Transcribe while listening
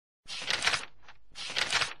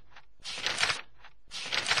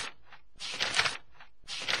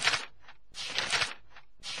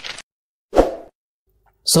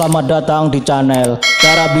Selamat datang di channel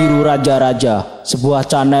Cara Biru Raja-Raja, sebuah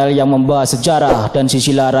channel yang membahas sejarah dan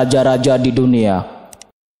silsilah raja-raja di dunia.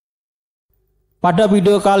 Pada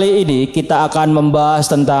video kali ini kita akan membahas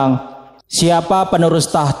tentang siapa penerus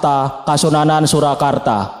tahta Kasunanan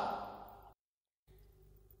Surakarta.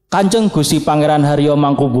 Kanjeng Gusti Pangeran Aryo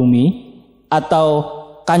Mangkubumi atau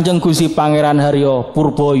Kanjeng Gusti Pangeran Aryo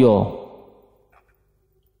Purbaya.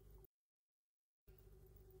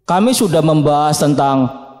 Kami sudah membahas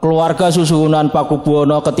tentang keluarga Susuhunan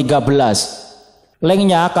Pakubuwono ke-13.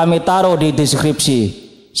 Linknya kami taruh di deskripsi.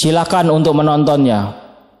 Silakan untuk menontonnya.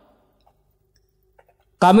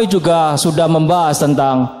 Kami juga sudah membahas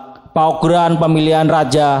tentang paugeran pemilihan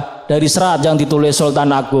raja dari serat yang ditulis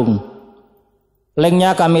Sultan Agung.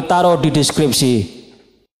 Linknya kami taruh di deskripsi.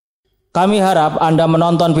 Kami harap Anda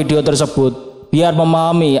menonton video tersebut biar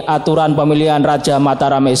memahami aturan pemilihan Raja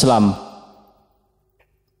Mataram Islam.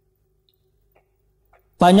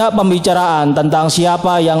 Banyak pembicaraan tentang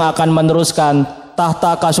siapa yang akan meneruskan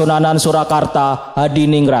tahta Kasunanan Surakarta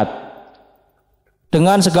Hadiningrat,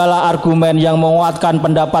 dengan segala argumen yang menguatkan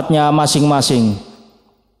pendapatnya masing-masing.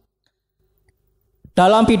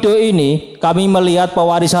 Dalam video ini kami melihat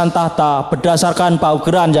pewarisan tahta berdasarkan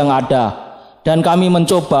paugeran yang ada, dan kami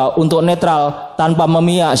mencoba untuk netral tanpa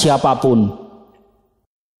memihak siapapun.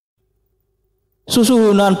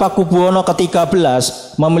 Susuhunan Pakubuwono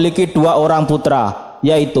ke-13 memiliki 2 orang putra,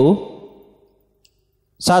 yaitu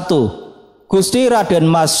 1. Gusti Raden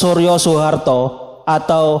Mas Suryo Soeharto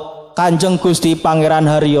atau Kanjeng Gusti Pangeran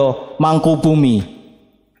Aryo Mangkubumi,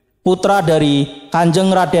 putra dari Kanjeng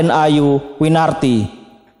Raden Ayu Winarti.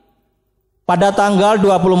 Pada tanggal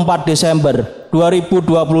 24 Desember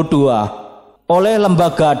 2022 oleh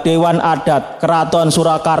Lembaga Dewan Adat Keraton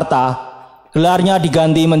Surakarta, gelarnya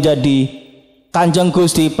diganti menjadi Kanjeng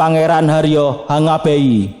Gusti Pangeran Aryo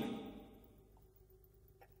K.R.Ay.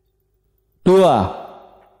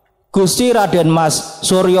 2. Gusti Raden Mas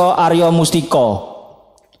Suryo Aryo Mustiko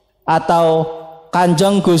atau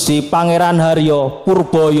Kanjeng Gusti Pangeran Aryo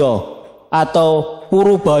Purbaya atau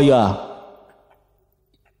Purbaya.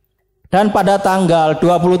 Dan pada tanggal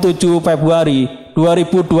 27 Februari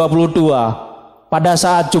 2022 pada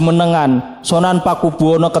saat jumenengan Sunan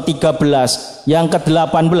Pakubuwono ke-13 yang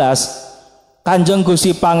ke-18, Kanjeng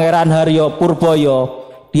Gusti Pangeran Aryo Purbaya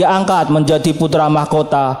diangkat menjadi Putra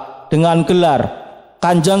Mahkota dengan gelar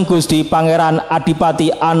Kanjeng Gusti Pangeran Adipati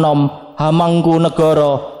Anom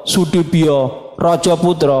Hamangkunegara Sudibyo Raja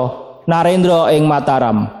Putra Narendra ing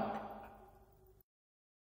Mataram.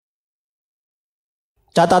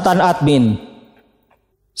 Catatan Admin.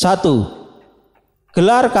 1.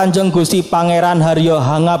 Gelar Kanjeng Gusti Pangeran Aryo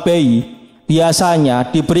K.R.Ay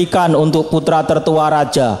biasanya diberikan untuk putra tertua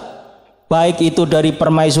raja, baik itu dari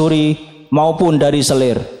permaisuri maupun dari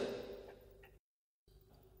selir.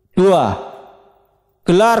 2.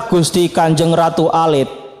 Gelar Gusti Kanjeng Ratu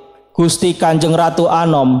Alit, Gusti Kanjeng Ratu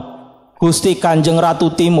Anom, Gusti Kanjeng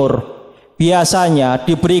Ratu Timur biasanya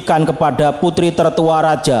diberikan kepada putri tertua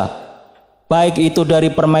raja, baik itu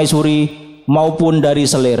dari permaisuri maupun dari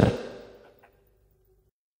selir.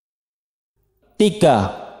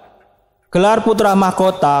 3. Gelar Putra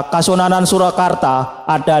Mahkota Kasunanan Surakarta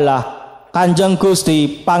adalah Kanjeng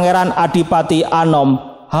Gusti Pangeran Adipati Anom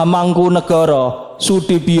Hamangkunegara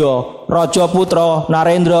Sudibyo Raja Putra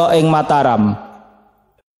Narendra ing Mataram.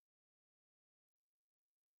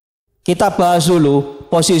 Kita bahas dulu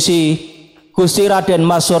posisi Gusti Raden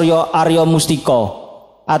Mas Suryo Aryo Mustiko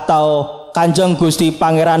atau Kanjeng Gusti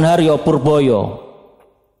Pangeran Aryo Purbaya.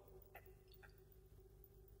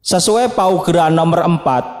 Sesuai paugeran nomor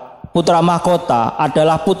 4, Putra Mahkota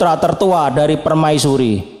adalah putra tertua dari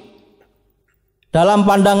permaisuri. Dalam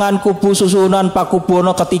pandangan kubu Susunan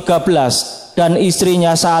Pakubuwono ke-13 dan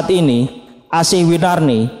istrinya saat ini, Asih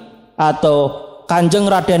Winarni atau Kanjeng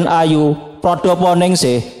Raden Ayu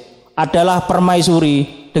Pradapaningsih adalah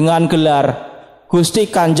permaisuri dengan gelar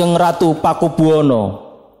Gusti Kanjeng Ratu Pakubuwono.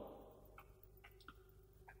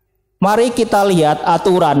 Mari kita lihat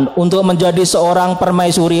aturan untuk menjadi seorang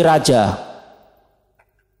permaisuri raja.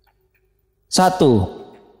 1.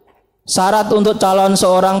 Syarat untuk calon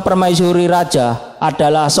seorang permaisuri raja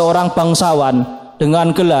adalah seorang bangsawan dengan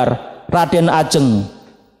gelar Raden Ajeng.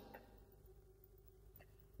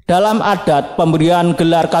 Dalam adat pemberian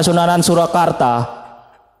gelar Kasunanan Surakarta,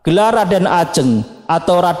 gelar Raden Ajeng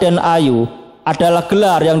atau Raden Ayu adalah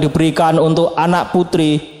gelar yang diberikan untuk anak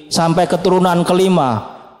putri sampai keturunan kelima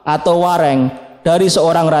atau wareng dari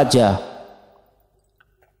seorang raja.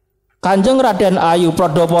 Kanjeng Raden Ayu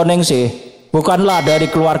Pradapaningsih bukanlah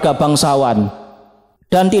dari keluarga bangsawan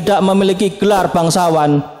dan tidak memiliki gelar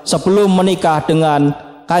bangsawan sebelum menikah dengan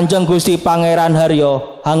Kanjeng Gusti Pangeran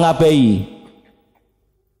Haryo K.R.Ay.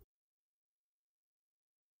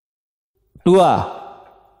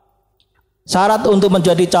 2. Syarat untuk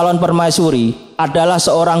menjadi calon permaisuri adalah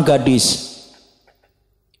seorang gadis.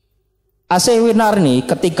 Asih Winarni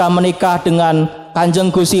ketika menikah dengan Kanjeng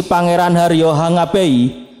Gusti Pangeran Haryo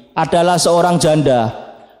K.R.Ay adalah seorang janda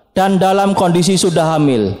dan dalam kondisi sudah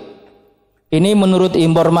hamil. Ini menurut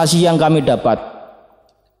informasi yang kami dapat.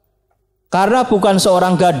 Karena bukan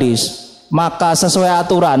seorang gadis, maka sesuai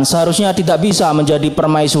aturan seharusnya tidak bisa menjadi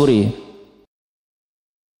permaisuri.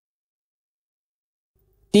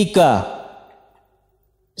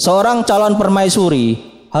 3. Seorang calon permaisuri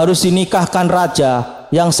harus dinikahkan raja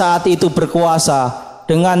yang saat itu berkuasa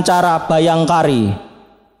dengan cara bayangkari.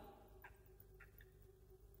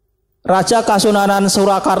 Raja Kasunanan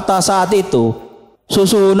Surakarta saat itu,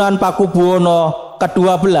 Susuhunan Pakubuwono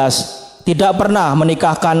ke-12, tidak pernah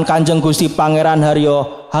menikahkan Kanjeng Gusti Pangeran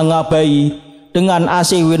Haryo K.R.Ay dengan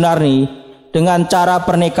Asih Winarni dengan cara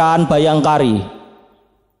pernikahan bayangkari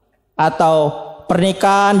atau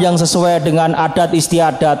pernikahan yang sesuai dengan adat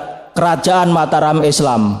istiadat Kerajaan Mataram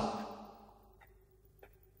Islam.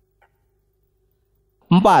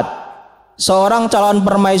 4. Seorang calon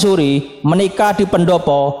permaisuri menikah di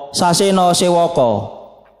pendopo Saseno Sewoko.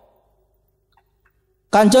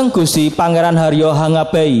 Kanjeng Gusti Pangeran Haryo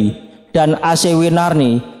K.R.Ay dan Asih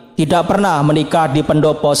Winarni tidak pernah menikah di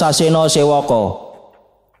pendopo Saseno Sewoko.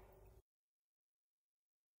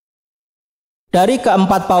 Dari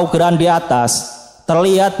keempat paugeran di atas,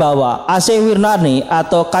 terlihat bahwa Asih Winarni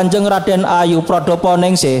atau Kanjeng Raden Ayu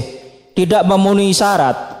Pradapaningsih tidak memenuhi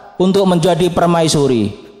syarat untuk menjadi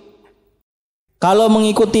permaisuri. Kalau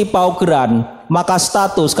mengikuti paugeran, maka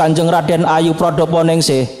status Kanjeng Raden Ayu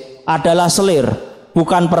Pradapaningsih adalah selir,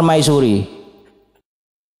 bukan permaisuri.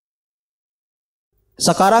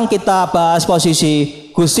 Sekarang kita bahas posisi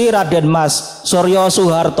Gusti Raden Mas Suryo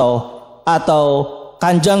Soeharto atau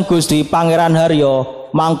Kanjeng Gusti Pangeran Haryo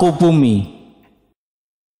Mangkubumi.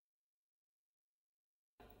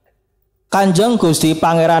 Kanjeng Gusti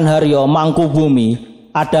Pangeran Haryo Mangkubumi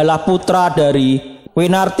adalah putra dari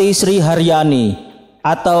Winarti Sri Haryani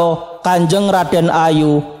atau Kanjeng Raden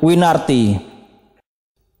Ayu Winarti.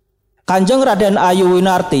 Kanjeng Raden Ayu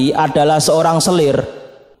Winarti adalah seorang selir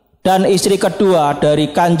dan istri kedua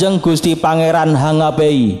dari Kanjeng Gusti Pangeran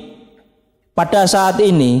K.R.Ay. Pada saat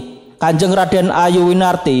ini, Kanjeng Raden Ayu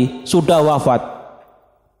Winarti sudah wafat.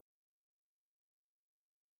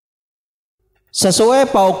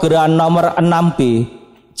 Sesuai paugeran nomor 6B,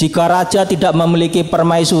 jika raja tidak memiliki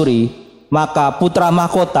permaisuri, maka putra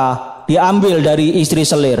mahkota diambil dari istri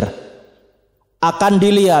selir. Akan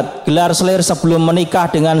dilihat gelar selir sebelum menikah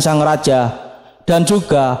dengan sang raja, dan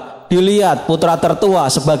juga dilihat putra tertua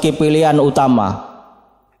sebagai pilihan utama.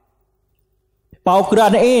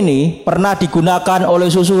 Paugeran ini pernah digunakan oleh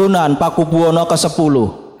Susuhunan Pakubuwono ke-10.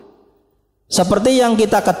 Seperti yang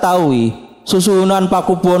kita ketahui, Susuhunan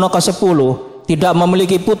Pakubuwono ke-10 tidak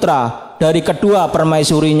memiliki putra dari kedua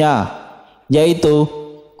permaisurinya, yaitu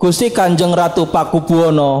Gusti Kanjeng Ratu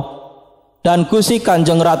Pakubuwono dan Gusti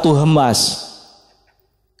Kanjeng Ratu Hemas.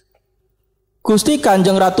 Gusti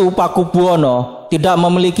Kanjeng Ratu Pakubuwono tidak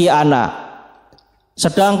memiliki anak,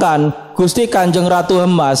 sedangkan Gusti Kanjeng Ratu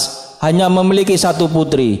Hemas hanya memiliki satu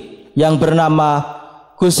putri yang bernama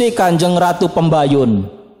Gusti Kanjeng Ratu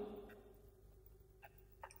Pembayun.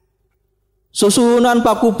 Susuhunan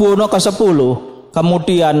Pakubuwono ke-10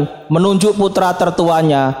 kemudian menunjuk putra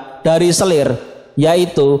tertuanya dari selir,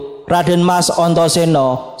 yaitu Raden Mas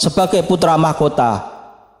Ontoseno sebagai putra mahkota,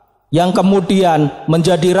 yang kemudian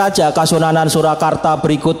menjadi Raja Kasunanan Surakarta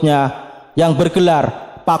berikutnya yang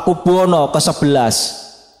bergelar Pakubuwono ke-11.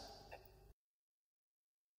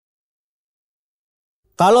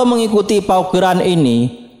 Kalau mengikuti paugeran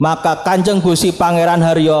ini, maka Kanjeng Gusti Pangeran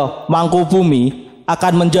Haryo Mangkubumi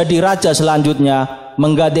akan menjadi raja selanjutnya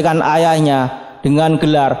menggantikan ayahnya dengan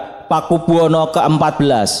gelar Pakubuwono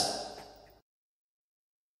ke-14.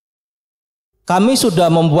 Kami sudah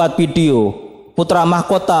membuat video putra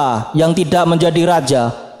mahkota yang tidak menjadi raja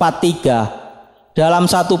part 3. Dalam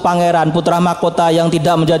satu pangeran putra mahkota yang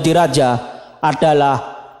tidak menjadi raja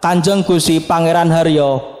adalah Kanjeng Gusti Pangeran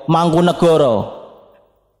Haryo Mangkunegoro.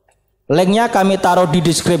 Linknya kami taruh di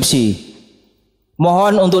deskripsi.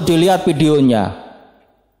 Mohon untuk dilihat videonya.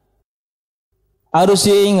 Harus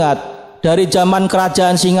diingat, dari zaman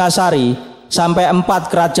kerajaan Singasari sampai 4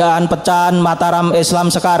 kerajaan pecahan Mataram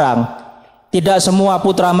Islam sekarang, tidak semua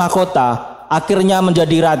putra mahkota akhirnya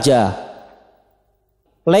menjadi raja.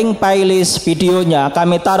 Link playlist videonya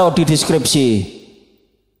kami taruh di deskripsi.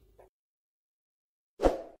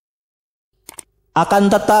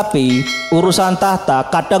 Akan tetapi, urusan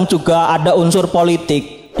tahta kadang juga ada unsur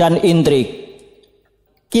politik dan intrik.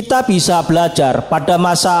 Kita bisa belajar pada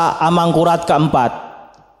masa Amangkurat IV.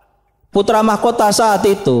 Putra Mahkota saat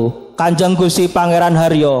itu, Kanjeng Gusti Pangeran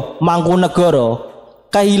Haryo Mangkunegoro,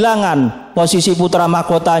 kehilangan posisi putra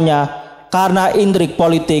mahkotanya karena intrik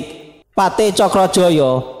politik Pate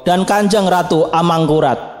Cokrojoyo dan Kanjeng Ratu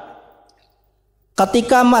Amangkurat.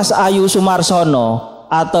 Ketika Mas Ayu Sumarsono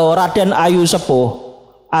atau Raden Ayu Sepuh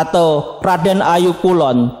atau Raden Ayu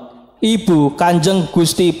Kulon, ibu Kanjeng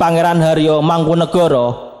Gusti Pangeran Haryo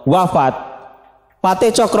Mangkunegoro, wafat,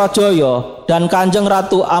 Pate Cokrojoyo dan Kanjeng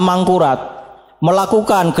Ratu Amangkurat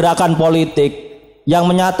melakukan gerakan politik yang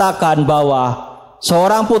menyatakan bahwa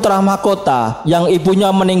seorang putra mahkota yang ibunya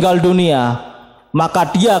meninggal dunia, maka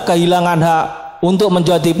dia kehilangan hak untuk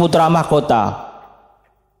menjadi putra mahkota.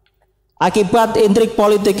 Akibat intrik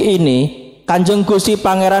politik ini, Kanjeng Gusti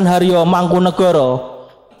Pangeran Haryo Mangkunegoro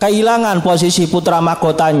kehilangan posisi putra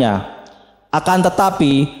mahkotanya. Akan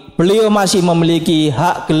tetapi, beliau masih memiliki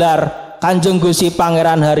hak gelar Kanjeng Gusti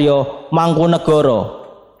Pangeran Haryo Mangkunegoro.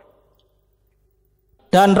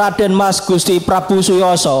 Dan Raden Mas Gusti Prabu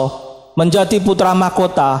Suyoso menjadi putra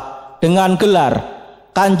mahkota dengan gelar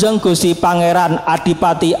Kanjeng Gusti Pangeran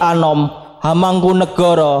Adipati Anom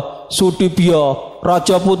Hamangkunegoro Sudibyo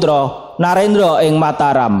Raja Putra Narendra ing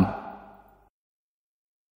Mataram.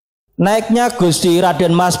 Naiknya Gusti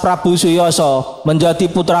Raden Mas Prabu Suyoso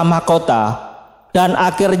menjadi putra mahkota dan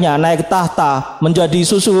akhirnya naik tahta menjadi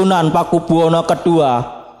Susuhunan Pakubuwono II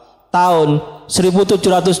tahun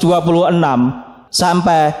 1726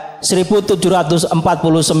 sampai 1749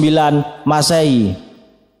 Masehi.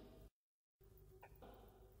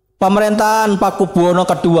 Pemerintahan Pakubuwono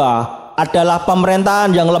II adalah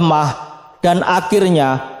pemerintahan yang lemah dan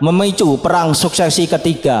akhirnya memicu perang suksesi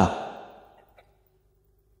ketiga.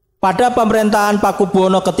 Pada pemerintahan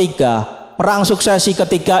Pakubuwono III, perang suksesi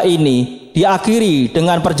ketiga ini diakhiri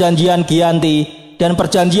dengan perjanjian Giyanti dan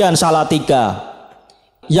perjanjian Salatiga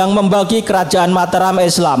yang membagi kerajaan Mataram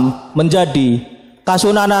Islam menjadi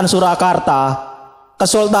Kasunanan Surakarta,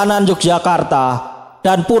 Kesultanan Yogyakarta,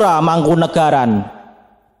 dan Pura Mangkunegaran.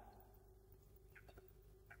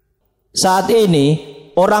 Saat ini,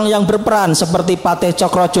 orang yang berperan seperti Pate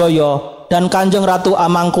Cokrojoyo dan Kanjeng Ratu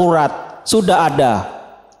Amangkurat sudah ada.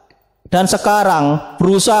 Dan sekarang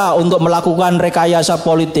berusaha untuk melakukan rekayasa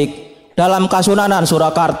politik dalam Kasunanan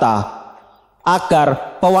Surakarta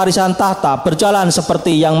agar pewarisan tahta berjalan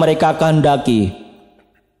seperti yang mereka kehendaki.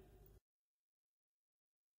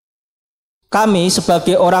 Kami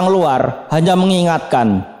sebagai orang luar hanya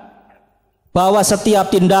mengingatkan bahwa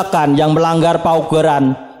setiap tindakan yang melanggar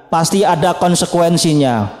paugeran pasti ada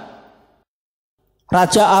konsekuensinya.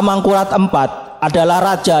 Raja Amangkurat IV adalah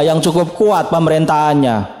raja yang cukup kuat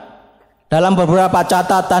pemerintahannya. Dalam beberapa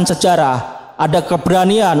catatan sejarah, ada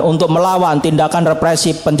keberanian untuk melawan tindakan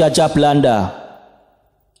represif penjajah Belanda.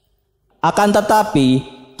 Akan tetapi,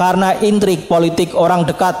 karena intrik politik orang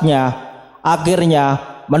dekatnya, akhirnya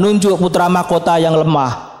menunjuk putra mahkota yang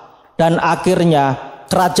lemah, dan akhirnya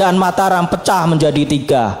kerajaan Mataram pecah menjadi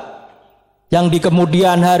 3, yang di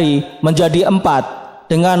kemudian hari menjadi 4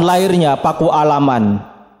 dengan lahirnya Paku Alaman.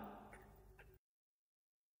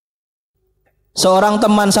 Seorang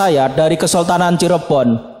teman saya dari Kesultanan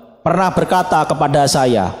Cirebon pernah berkata kepada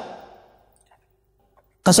saya,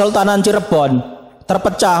 Kesultanan Cirebon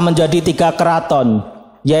terpecah menjadi 3 keraton,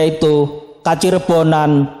 yaitu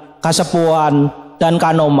Kacirebonan, Kasepuhan, dan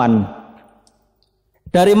Kanoman.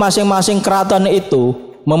 Dari masing-masing keraton itu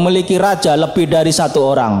memiliki raja lebih dari 1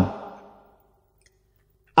 orang.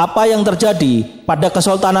 Apa yang terjadi pada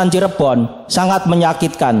Kesultanan Cirebon sangat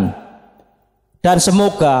menyakitkan. Dan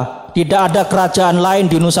semoga tidak ada kerajaan lain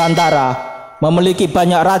di Nusantara memiliki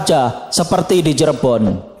banyak raja seperti di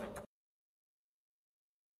Cirebon.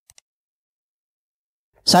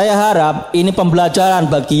 Saya harap ini pembelajaran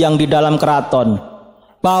bagi yang di dalam keraton,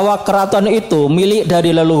 bahwa keraton itu milik dari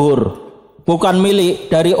leluhur, bukan milik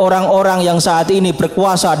dari orang-orang yang saat ini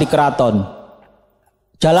berkuasa di keraton.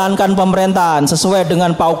 Jalankan pemerintahan sesuai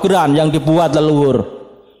dengan paugeran yang dibuat leluhur,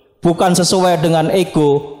 bukan sesuai dengan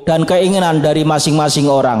ego dan keinginan dari masing-masing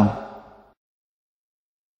orang.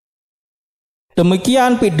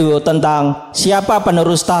 Demikian video tentang siapa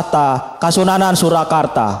penerus tahta Kasunanan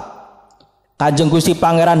Surakarta, Kanjeng Gusti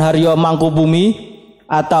Pangeran Haryo Mangkubumi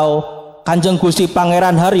atau Kanjeng Gusti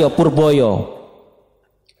Pangeran Haryo Purbaya.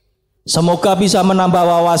 Semoga bisa menambah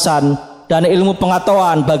wawasan dan ilmu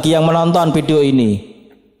pengetahuan bagi yang menonton video ini.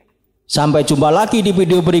 Sampai jumpa lagi di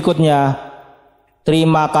video berikutnya.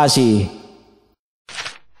 Terima kasih.